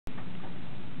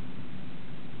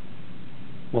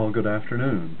Well, good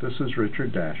afternoon. This is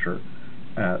Richard Dasher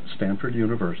at Stanford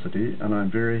University, and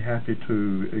I'm very happy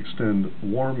to extend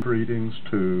warm greetings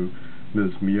to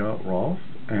Ms. Mia Rolfe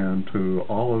and to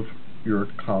all of your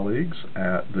colleagues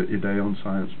at the Ideon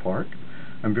Science Park.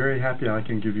 I'm very happy I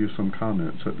can give you some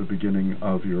comments at the beginning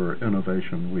of your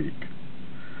Innovation Week.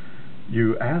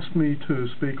 You asked me to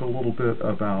speak a little bit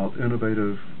about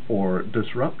innovative or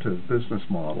disruptive business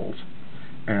models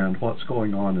and what's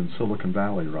going on in Silicon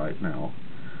Valley right now.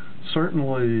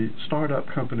 Certainly, startup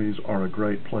companies are a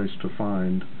great place to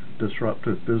find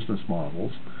disruptive business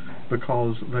models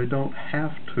because they don't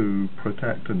have to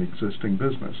protect an existing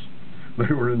business.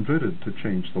 They were invented to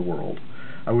change the world.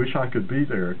 I wish I could be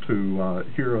there to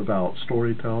hear about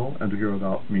Storytel and to hear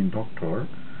about Min Doktor,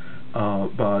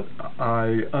 but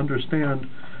I understand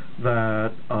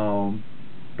that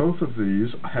both of these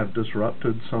have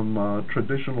disrupted some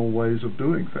traditional ways of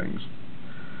doing things.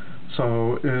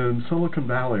 So in Silicon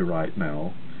Valley right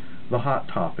now, the hot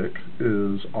topic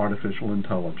is artificial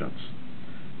intelligence.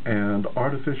 And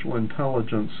artificial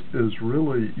intelligence is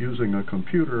really using a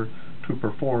computer to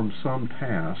perform some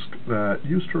task that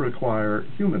used to require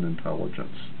human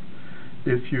intelligence.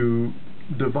 If you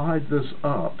divide this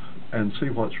up and see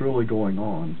what's really going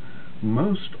on,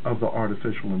 most of the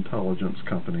artificial intelligence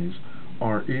companies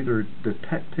are either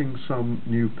detecting some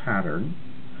new pattern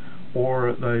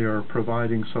or they are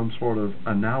providing some sort of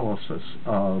analysis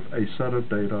of a set of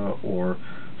data or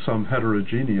some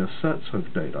heterogeneous sets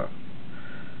of data.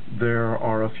 There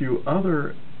are a few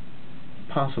other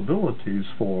possibilities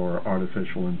for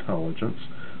artificial intelligence,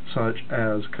 such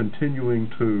as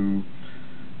continuing to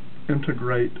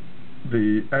integrate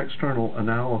the external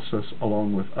analysis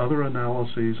along with other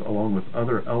analyses, along with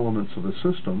other elements of a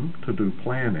system to do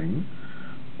planning,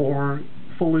 or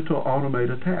fully to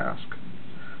automate a task.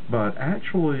 But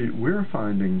actually, we're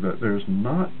finding that there's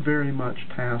not very much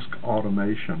task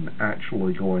automation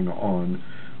actually going on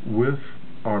with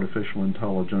artificial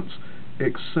intelligence,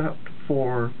 except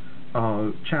for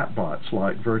chatbots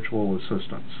like virtual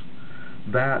assistants.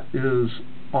 That is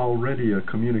already a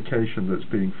communication that's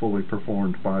being fully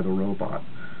performed by the robot.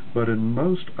 But in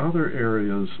most other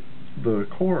areas, the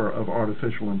core of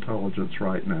artificial intelligence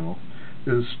right now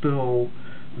is still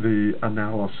the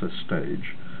analysis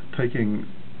stage, taking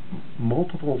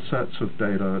multiple sets of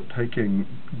data, taking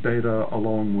data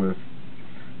along with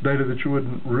data that you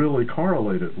wouldn't really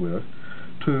correlate it with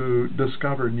to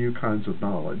discover new kinds of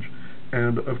knowledge.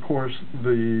 And of course,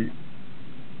 the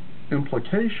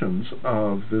implications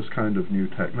of this kind of new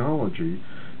technology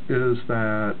is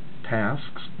that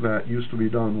tasks that used to be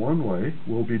done one way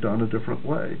will be done a different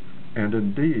way. And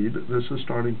indeed, this is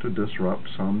starting to disrupt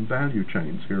some value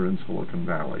chains here in Silicon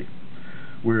Valley.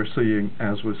 We're seeing,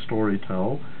 as with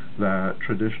Storytel, that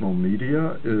traditional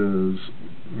media is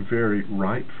very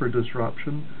ripe for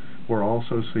disruption. We're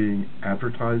also seeing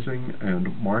advertising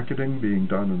and marketing being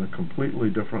done in a completely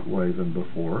different way than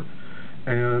before.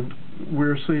 And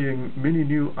we're seeing many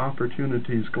new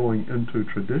opportunities going into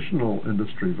traditional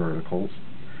industry verticals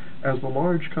as the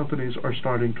large companies are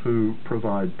starting to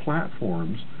provide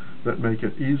platforms that make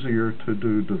it easier to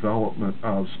do development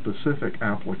of specific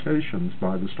applications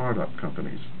by the startup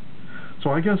companies. So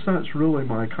I guess that's really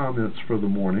my comments for the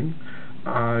morning.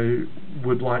 I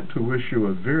would like to wish you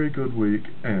a very good week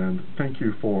and thank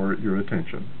you for your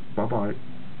attention. Bye-bye.